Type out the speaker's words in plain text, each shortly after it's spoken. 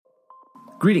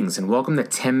Greetings and welcome to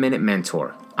 10-Minute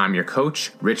Mentor. I'm your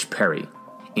coach, Rich Perry.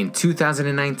 In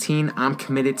 2019, I'm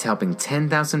committed to helping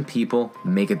 10,000 people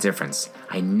make a difference.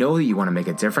 I know that you want to make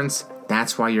a difference.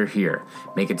 That's why you're here.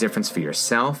 Make a difference for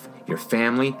yourself, your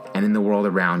family, and in the world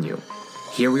around you.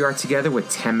 Here we are together with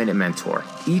 10-Minute Mentor,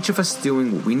 each of us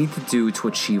doing what we need to do to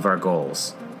achieve our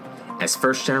goals. As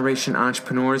first-generation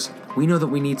entrepreneurs, we know that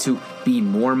we need to be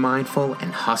more mindful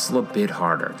and hustle a bit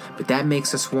harder. But that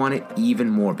makes us want it even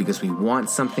more because we want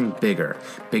something bigger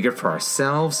for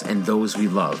ourselves and those we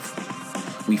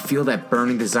love. We feel that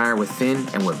burning desire within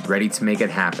and we're ready to make it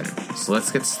happen. So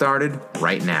let's get started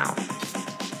right now.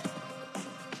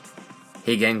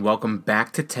 Hey gang, welcome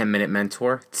back to 10-Minute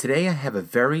Mentor. Today I have a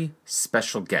very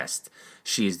special guest.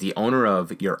 She is the owner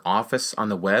of Your Office on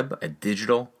the Web, a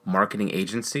digital marketing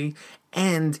agency,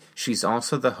 and she's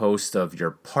also the host of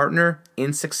Your Partner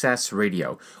in Success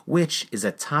Radio, which is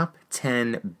a top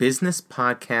 10 business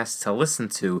podcast to listen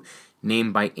to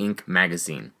named by Inc.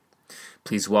 magazine.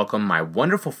 Please welcome my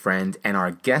wonderful friend and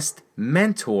our guest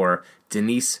mentor,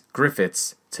 Denise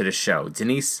Griffiths, to the show.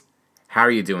 Denise, how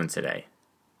are you doing today?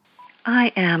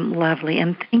 I am lovely,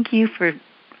 and thank you for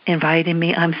inviting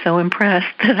me. I'm so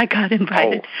impressed that I got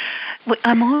invited. Oh.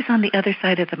 I'm always on the other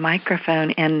side of the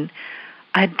microphone, and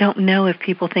I don't know if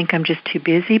people think I'm just too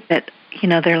busy, but,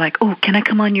 they're like, oh, can I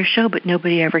come on your show? But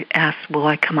nobody ever asks, will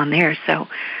I come on there? So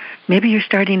maybe you're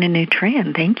starting a new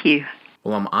trend. Thank you.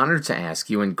 Well, I'm honored to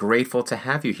ask you and grateful to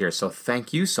have you here, so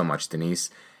thank you so much, Denise.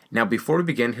 Now, before we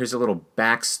begin, here's a little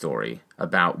backstory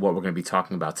about what we're going to be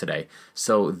talking about today.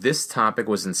 So this topic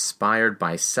was inspired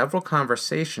by several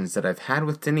conversations that I've had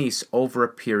with Denise over a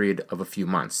period of a few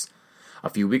months. A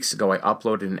few weeks ago, I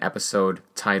uploaded an episode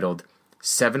titled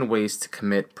 7 Ways to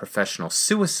Commit Professional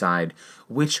Suicide,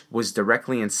 which was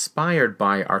directly inspired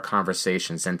by our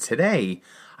conversations. And today,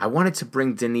 I wanted to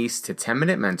bring Denise to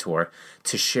 10-Minute Mentor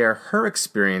to share her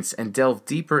experience and delve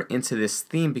deeper into this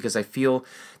theme because I feel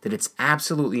that it's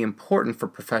absolutely important for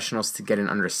professionals to get an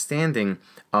understanding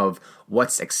of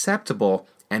what's acceptable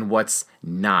and what's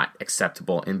not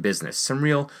acceptable in business. Some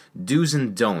real do's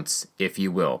and don'ts, if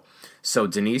you will. So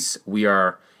Denise, we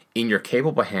are in your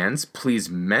capable hands. Please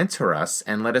mentor us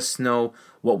and let us know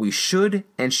what we should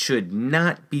and should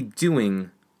not be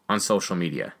doing on social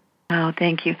media. Oh,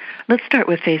 thank you. Let's start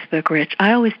with Facebook, Rich.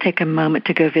 I always take a moment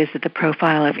to go visit the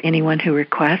profile of anyone who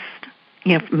requests,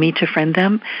 me to friend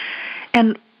them.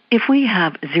 And if we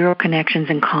have zero connections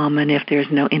in common, if there's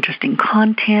no interesting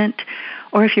content,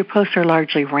 or if your posts are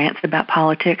largely rants about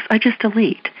politics, I just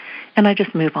delete and I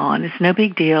just move on. It's no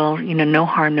big deal, no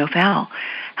harm, no foul.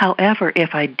 However,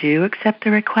 if I do accept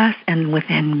the request, and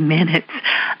within minutes,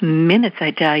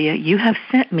 I tell you, you have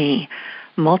sent me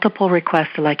multiple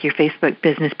requests to like your Facebook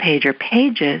business page or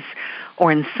pages,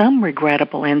 or in some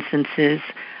regrettable instances,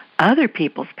 other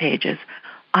people's pages,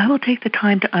 I will take the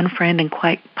time to unfriend and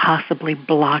quite possibly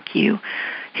block you.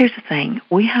 Here's the thing.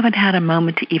 We haven't had a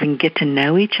moment to even get to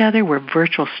know each other. We're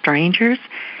virtual strangers.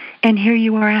 And here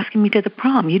you are asking me to the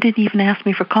prom. You didn't even ask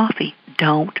me for coffee.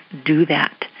 Don't do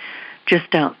that. Just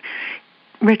don't.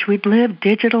 Rich, we live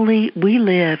digitally. We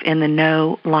live in the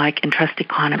know, like, and trust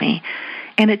economy.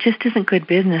 And it just isn't good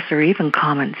business or even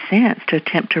common sense to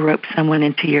attempt to rope someone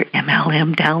into your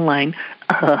MLM downline.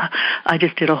 I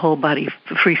just did a whole body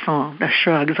frisson, a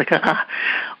shrug. It's like,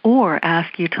 or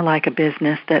ask you to like a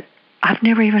business that I've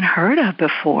never even heard of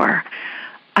before.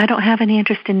 I don't have any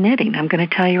interest in knitting. I'm going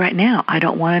to tell you right now, I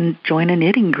don't want to join a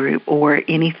knitting group or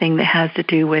anything that has to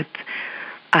do with,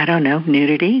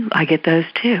 nudity. I get those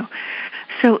too.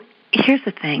 So here's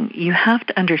the thing. You have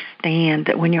to understand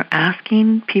that when you're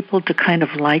asking people to kind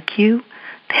of like you,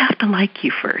 they have to like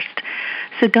you first.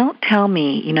 So don't tell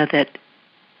me, that,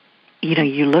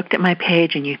 you looked at my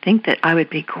page and you think that I would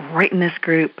be great in this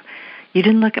group. You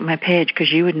didn't look at my page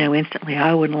because you would know instantly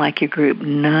I wouldn't like your group.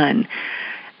 None.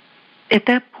 At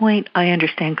that point, I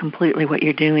understand completely what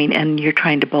you're doing, and you're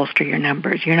trying to bolster your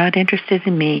numbers. You're not interested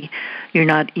in me.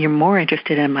 You're more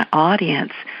interested in my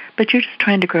audience, but you're just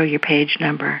trying to grow your page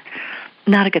number.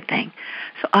 Not a good thing.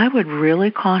 So I would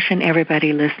really caution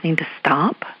everybody listening to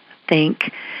stop,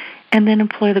 think, and then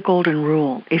employ the golden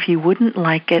rule. If you wouldn't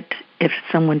like it, if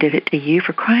someone did it to you,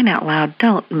 for crying out loud,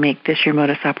 don't make this your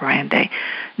modus operandi.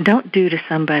 Don't do to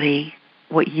somebody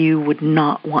what you would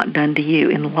not want done to you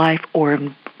in life or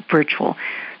in virtual.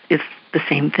 It's the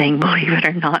same thing, believe it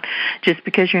or not. Just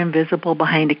because you're invisible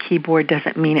behind a keyboard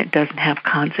doesn't mean it doesn't have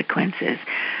consequences.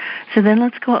 So then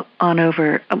let's go on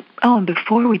over. And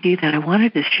before we do that, I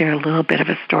wanted to share a little bit of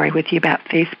a story with you about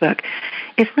Facebook.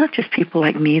 It's not just people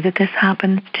like me that this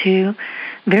happens to.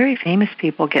 Very famous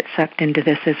people get sucked into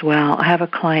this as well. I have a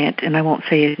client, and I won't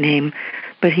say his name,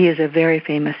 but he is a very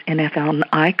famous NFL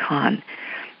icon.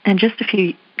 And just a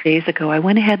few days ago, I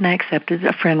went ahead and I accepted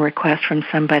a friend request from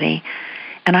somebody.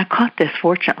 And I caught this,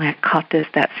 fortunately, I caught this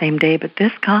that same day, but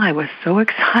this guy was so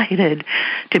excited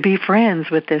to be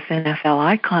friends with this NFL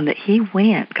icon that he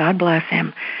went, God bless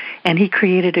him, and he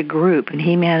created a group, and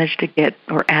he managed to get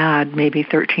or add maybe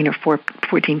 13 or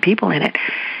 14 people in it.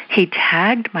 He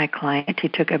tagged my client. He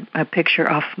took a picture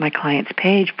off my client's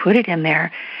page, put it in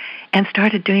there, and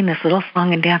started doing this little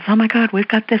song and dance. Oh, my God, we've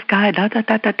got this guy, da, da,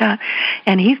 da, da, da,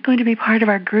 and he's going to be part of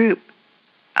our group.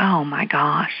 Oh, my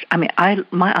gosh. I mean,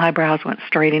 my eyebrows went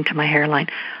straight into my hairline.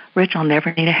 Rich, I'll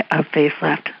never need a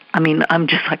facelift. I mean, I'm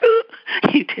just like,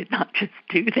 you did not just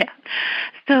do that.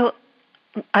 So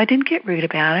I didn't get rude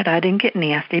about it. I didn't get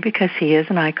nasty because he is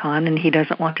an icon and he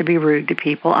doesn't want to be rude to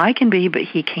people. I can be, but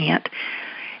he can't.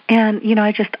 And,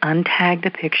 I just untagged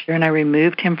the picture and I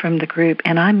removed him from the group.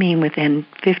 And I mean, within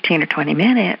 15 or 20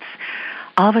 minutes,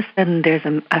 all of a sudden there's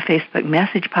a Facebook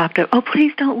message popped up. Oh,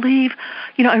 please don't leave.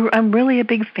 I'm really a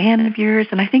big fan of yours,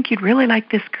 and I think you'd really like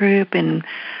this group. And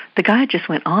the guy just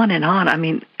went on and on. I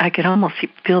mean, I could almost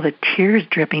feel the tears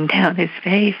dripping down his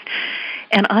face.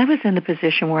 And I was in the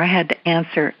position where I had to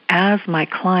answer as my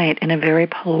client in a very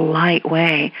polite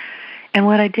way. And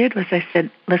what I did was I said,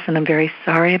 listen, I'm very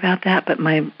sorry about that, but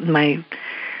my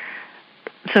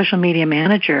social media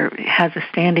manager has a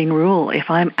standing rule. If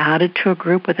I'm added to a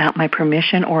group without my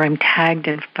permission or I'm tagged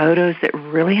in photos that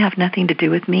really have nothing to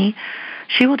do with me,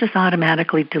 she will just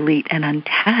automatically delete and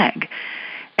untag.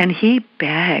 And he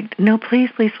begged, no, please,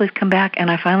 please, please come back. And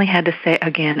I finally had to say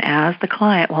again, as the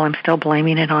client, while I'm still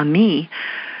blaming it on me,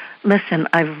 listen,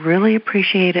 I really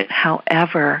appreciate it.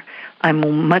 However,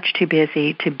 I'm much too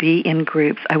busy to be in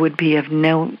groups. I would be of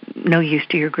no use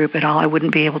to your group at all. I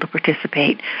wouldn't be able to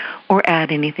participate or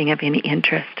add anything of any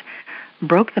interest.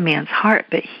 Broke the man's heart,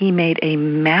 but he made a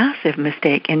massive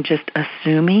mistake in just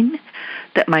assuming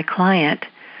that my client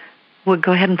would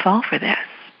go ahead and fall for this.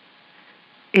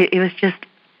 It was just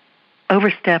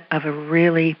overstep of a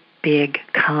really big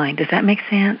kind. Does that make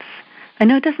sense? I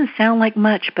know it doesn't sound like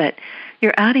much, but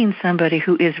you're adding somebody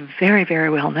who is very,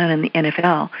 very well known in the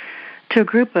NFL to a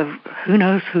group of who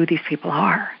knows who these people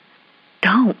are.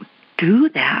 Don't do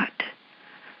that.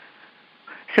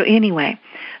 So anyway,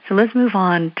 let's move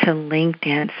on to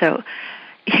LinkedIn. So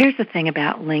here's the thing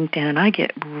about LinkedIn, and I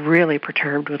get really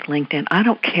perturbed with LinkedIn. I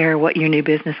don't care what your new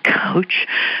business coach,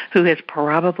 who has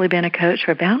probably been a coach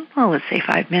for about, let's say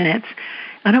 5 minutes,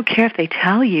 I don't care if they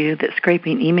tell you that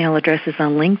scraping email addresses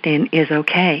on LinkedIn is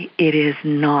okay. It is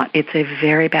not. It's a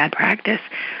very bad practice.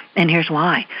 And here's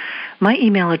why. My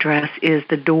email address is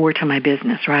the door to my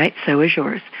business, right? So is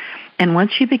yours. And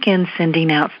once you begin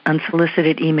sending out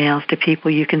unsolicited emails to people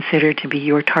you consider to be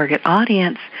your target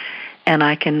audience, and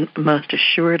I can most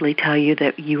assuredly tell you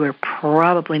that you are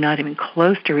probably not even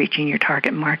close to reaching your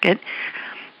target market,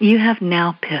 you have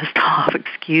now pissed off,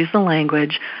 excuse the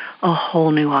language, a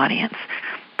whole new audience.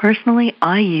 Personally,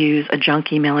 I use a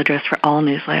junk email address for all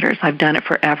newsletters. I've done it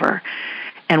forever.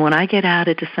 And when I get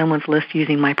added to someone's list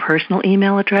using my personal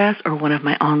email address or one of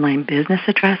my online business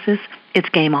addresses, it's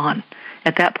game on.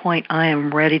 At that point, I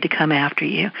am ready to come after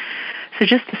you. So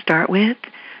just to start with,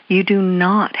 you do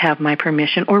not have my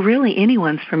permission or really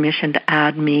anyone's permission to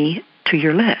add me to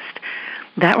your list.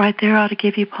 That right there ought to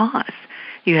give you pause.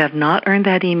 You have not earned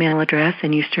that email address,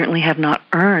 and you certainly have not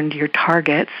earned your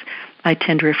targets, I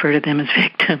tend to refer to them as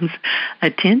victims,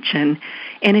 attention.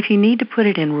 And if you need to put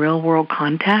it in real-world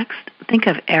context, think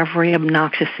of every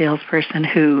obnoxious salesperson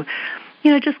who,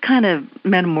 just kind of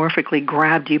metamorphically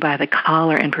grabbed you by the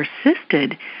collar and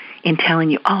persisted in telling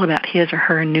you all about his or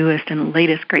her newest and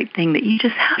latest great thing that you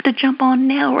just have to jump on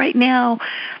now, right now,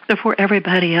 before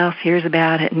everybody else hears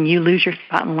about it and you lose your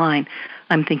spot in line.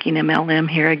 I'm thinking MLM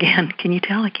here again. Can you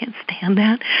tell I can't stand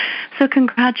that? So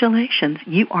congratulations.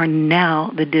 You are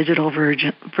now the digital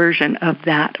version of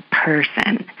that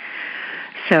person.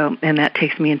 So, and that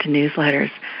takes me into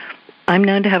newsletters. I'm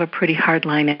known to have a pretty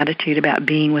hardline attitude about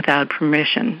being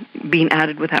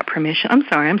added without permission. I'm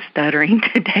sorry, I'm stuttering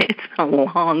today. It's a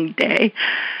long day.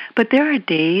 But there are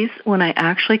days when I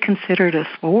actually consider it a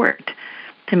sport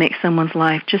to make someone's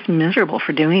life just miserable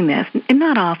for doing this. And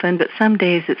not often, but some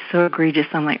days it's so egregious,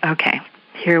 I'm like, okay,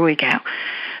 here we go.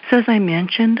 So as I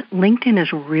mentioned, LinkedIn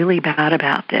is really bad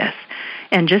about this.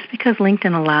 And just because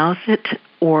LinkedIn allows it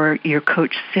or your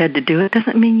coach said to do it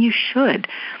doesn't mean you should.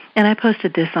 And I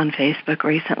posted this on Facebook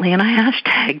recently, and I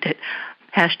hashtagged it.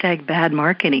 Hashtag bad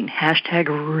marketing. Hashtag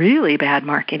really bad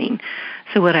marketing.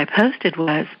 So what I posted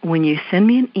was, when you send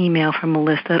me an email from a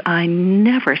list that I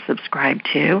never subscribe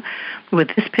to with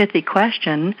this pithy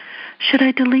question, should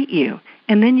I delete you?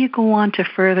 And then you go on to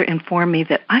further inform me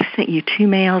that I sent you 2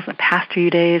 mails the past 3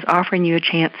 days offering you a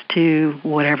chance to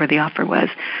whatever the offer was.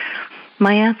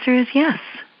 My answer is yes.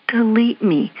 Delete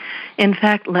me. In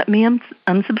fact, let me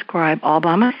unsubscribe all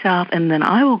by myself, and then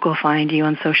I will go find you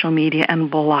on social media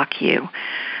and block you.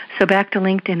 So back to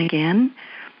LinkedIn again.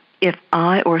 If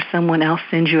I or someone else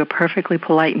sends you a perfectly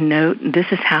polite note, this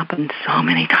has happened so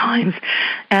many times,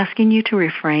 asking you to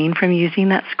refrain from using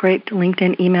that scraped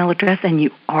LinkedIn email address, and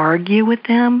you argue with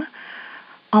them,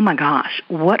 oh my gosh,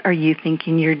 what are you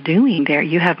thinking you're doing there?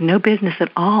 You have no business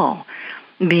at all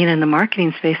being in the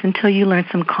marketing space until you learn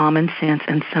some common sense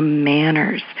and some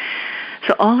manners.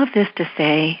 So all of this to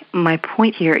say, my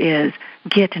point here is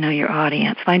get to know your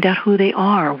audience, find out who they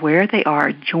are, where they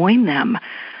are, join them,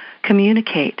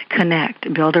 communicate,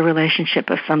 connect, build a relationship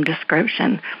of some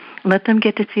description. Let them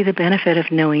get to see the benefit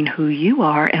of knowing who you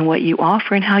are and what you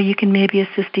offer and how you can maybe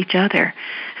assist each other.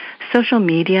 Social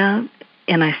media,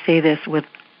 and I say this with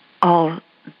all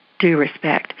due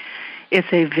respect,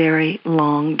 it's a very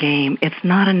long game. It's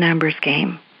not a numbers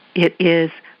game. It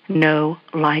is know,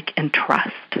 like, and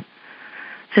trust.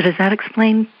 So does that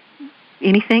explain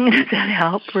anything? Does that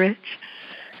help, Rich?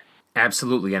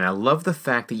 Absolutely, and I love the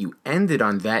fact that you ended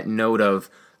on that note of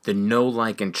the know,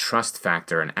 like, and trust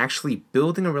factor and actually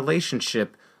building a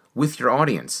relationship with your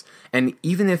audience. And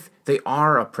even if they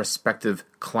are a prospective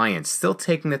client, still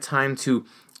taking the time to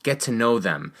get to know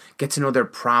them, get to know their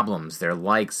problems, their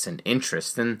likes and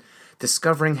interests, and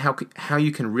discovering how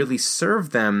you can really serve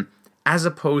them as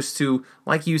opposed to,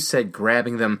 like you said,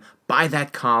 grabbing them by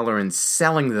that collar and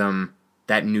selling them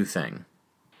that new thing.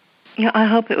 Yeah, I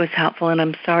hope it was helpful, and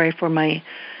I'm sorry for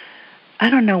I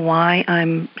don't know why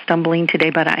I'm stumbling today,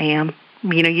 but I am.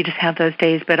 You just have those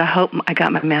days, but I hope I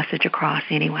got my message across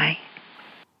anyway.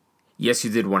 Yes, you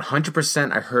did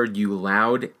 100%. I heard you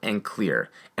loud and clear,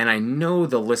 and I know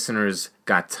the listeners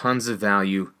got tons of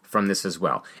value from this as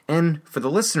well. And for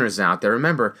the listeners out there,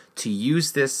 remember to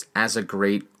use this as a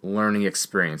great learning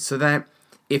experience so that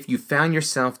if you found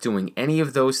yourself doing any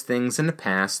of those things in the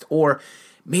past, or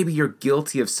maybe you're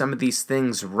guilty of some of these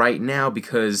things right now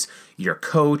because your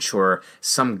coach or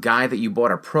some guy that you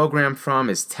bought a program from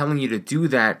is telling you to do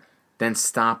that, then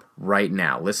stop right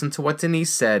now. Listen to what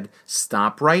Denise said.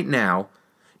 Stop right now.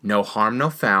 No harm, no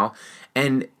foul.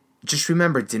 And just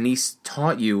remember, Denise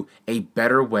taught you a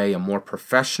better way, a more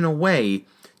professional way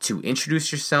to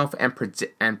introduce yourself and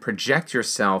project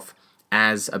yourself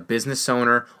as a business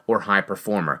owner or high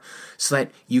performer so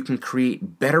that you can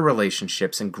create better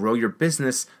relationships and grow your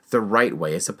business the right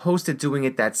way, as opposed to doing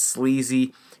it that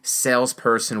sleazy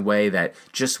salesperson way that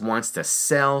just wants to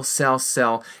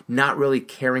sell, not really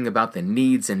caring about the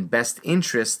needs and best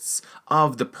interests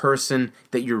of the person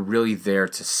that you're really there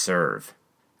to serve.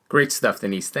 Great stuff,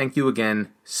 Denise. Thank you again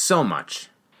so much.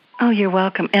 Oh, you're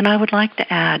welcome. And I would like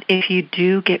to add, if you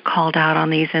do get called out on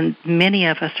these, and many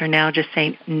of us are now just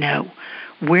saying, no,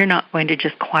 we're not going to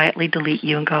just quietly delete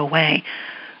you and go away.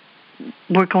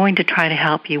 We're going to try to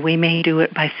help you. We may do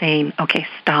it by saying, okay,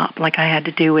 stop, like I had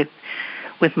to do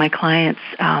with my client's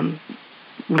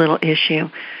little issue.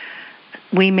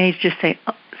 We may just say,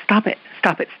 oh, stop it,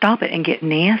 and get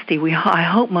nasty. I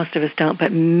hope most of us don't,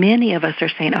 but many of us are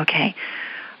saying, okay,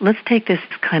 let's take this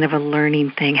as kind of a learning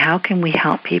thing. How can we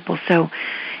help people? So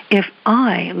if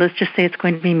let's just say it's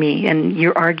going to be me, and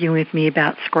you're arguing with me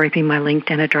about scraping my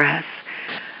LinkedIn address,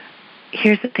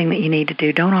 here's the thing that you need to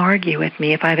do. Don't argue with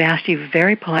me. If I've asked you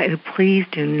very politely, please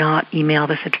do not email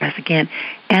this address again,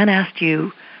 and asked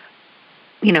you,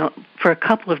 for a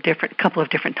couple of different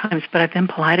times, but I've been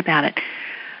polite about it.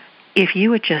 If you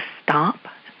would just stop,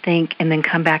 think, and then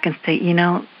come back and say,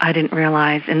 I didn't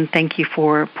realize, and thank you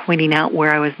for pointing out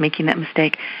where I was making that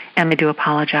mistake, and I do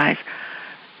apologize.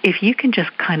 If you can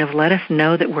just kind of let us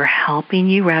know that we're helping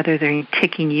you rather than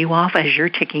ticking you off as you're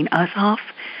ticking us off,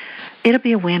 it'll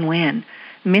be a win-win.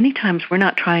 Many times we're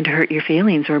not trying to hurt your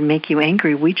feelings or make you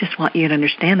angry. We just want you to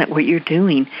understand that what you're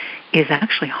doing is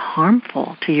actually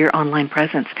harmful to your online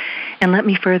presence. And let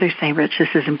me further say, Rich, this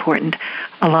is important.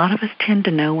 A lot of us tend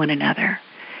to know one another.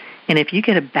 And if you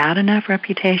get a bad enough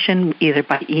reputation, either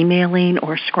by emailing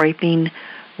or scraping,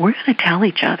 we're going to tell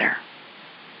each other.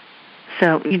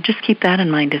 So you just keep that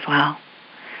in mind as well.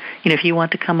 If you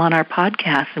want to come on our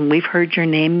podcast and we've heard your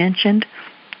name mentioned,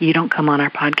 you don't come on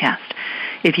our podcast.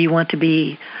 If you want to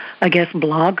be a guest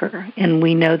blogger and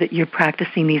we know that you're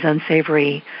practicing these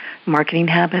unsavory marketing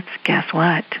habits, guess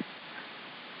what?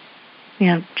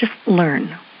 Just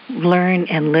learn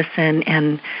and listen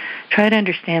and try to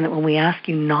understand that when we ask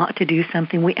you not to do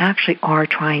something, we actually are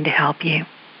trying to help you.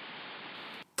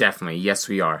 Definitely. Yes,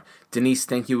 we are. Denise,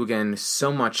 thank you again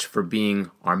so much for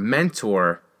being our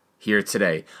mentor here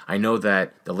today. I know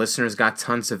that the listeners got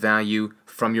tons of value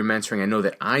from your mentoring. I know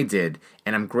that I did,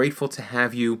 and I'm grateful to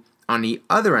have you on the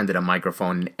other end of the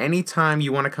microphone. And anytime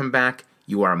you want to come back,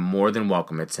 you are more than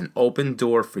welcome. It's an open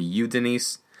door for you,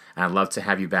 Denise, and I'd love to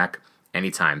have you back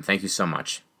anytime. Thank you so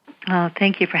much. Oh,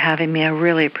 thank you for having me. I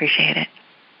really appreciate it.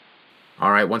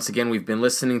 All right, once again, we've been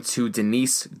listening to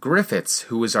Denise Griffiths,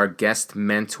 who is our guest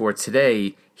mentor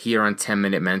today here on 10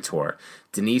 Minute Mentor.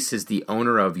 Denise is the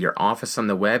owner of Your Office on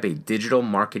the Web, a digital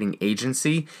marketing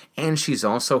agency, and she's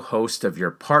also host of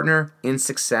Your Partner in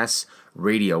Success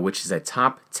Radio, which is a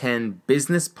top 10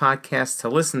 business podcast to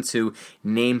listen to,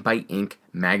 named by Inc.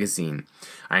 magazine.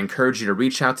 I encourage you to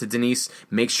reach out to Denise.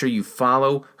 Make sure you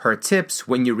follow her tips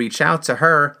when you reach out to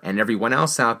her and everyone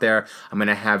else out there. I'm going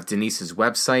to have Denise's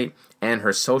website and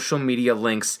her social media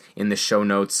links in the show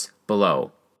notes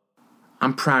below.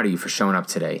 I'm proud of you for showing up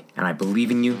today, and I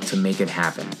believe in you to make it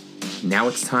happen. Now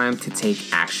it's time to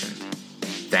take action.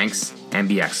 Thanks, and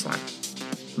be excellent.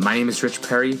 My name is Rich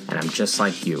Perry, and I'm just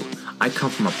like you. I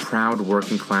come from a proud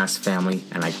working-class family,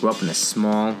 and I grew up in a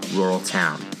small, rural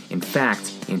town. In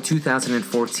fact, in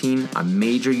 2014, a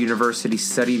major university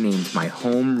study named my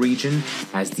home region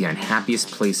as the unhappiest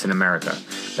place in America.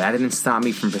 That didn't stop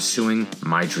me from pursuing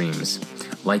my dreams.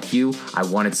 Like you, I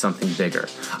wanted something bigger.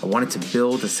 I wanted to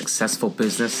build a successful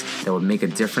business that would make a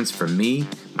difference for me,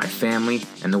 my family,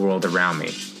 and the world around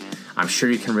me. I'm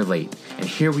sure you can relate. And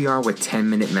here we are with 10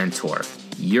 Minute Mentor,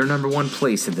 your number one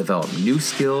place to develop new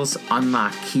skills,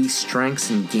 unlock key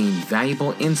strengths, and gain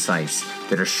valuable insights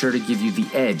that are sure to give you the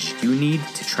edge you need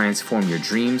to transform your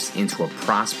dreams into a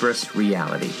prosperous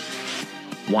reality.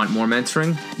 Want more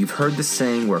mentoring? You've heard the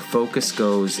saying, where focus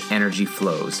goes, energy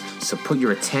flows. So put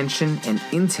your attention and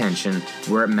intention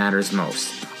where it matters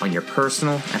most, on your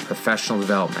personal and professional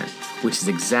development, which is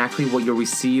exactly what you'll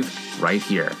receive right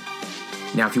here.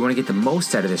 Now, if you want to get the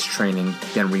most out of this training,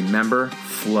 then remember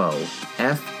FLOW.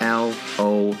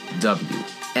 F-L-O-W.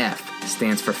 F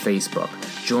stands for Facebook.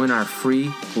 Join our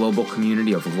free global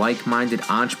community of like-minded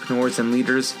entrepreneurs and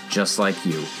leaders just like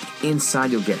you.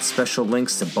 Inside, you'll get special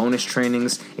links to bonus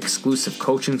trainings, exclusive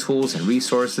coaching tools and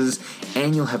resources,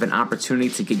 and you'll have an opportunity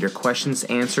to get your questions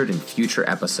answered in future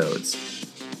episodes.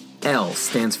 L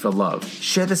stands for love.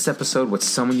 Share this episode with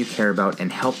someone you care about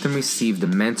and help them receive the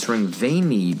mentoring they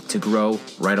need to grow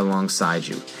right alongside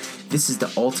you. This is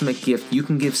the ultimate gift you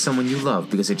can give someone you love,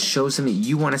 because it shows them that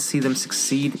you want to see them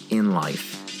succeed in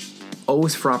life. O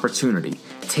is for opportunity.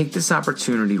 Take this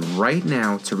opportunity right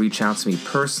now to reach out to me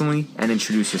personally and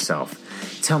introduce yourself.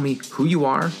 Tell me who you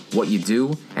are, what you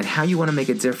do, and how you want to make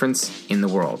a difference in the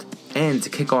world. And to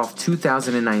kick off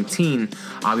 2019,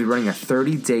 I'll be running a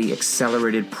 30-day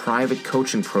accelerated private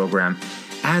coaching program,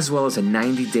 as well as a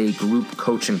 90-day group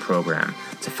coaching program.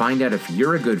 To find out if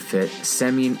you're a good fit,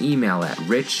 send me an email at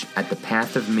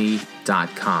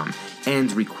rich@thepathofme.com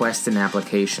and request an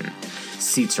application.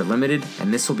 Seats are limited,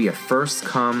 and this will be a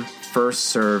first-come,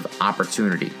 first-serve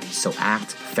opportunity, so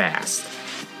act fast.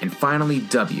 And finally,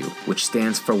 W, which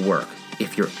stands for work.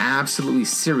 If you're absolutely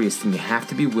serious, then you have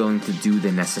to be willing to do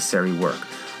the necessary work.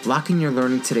 Lock in your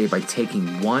learning today by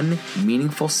taking one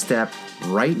meaningful step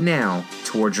right now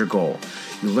towards your goal.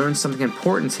 You learned something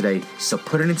important today, so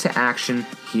put it into action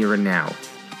here and now.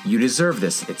 You deserve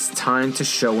this. It's time to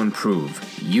show and prove.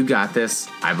 You got this.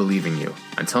 I believe in you.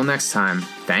 Until next time,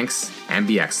 thanks and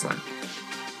be excellent.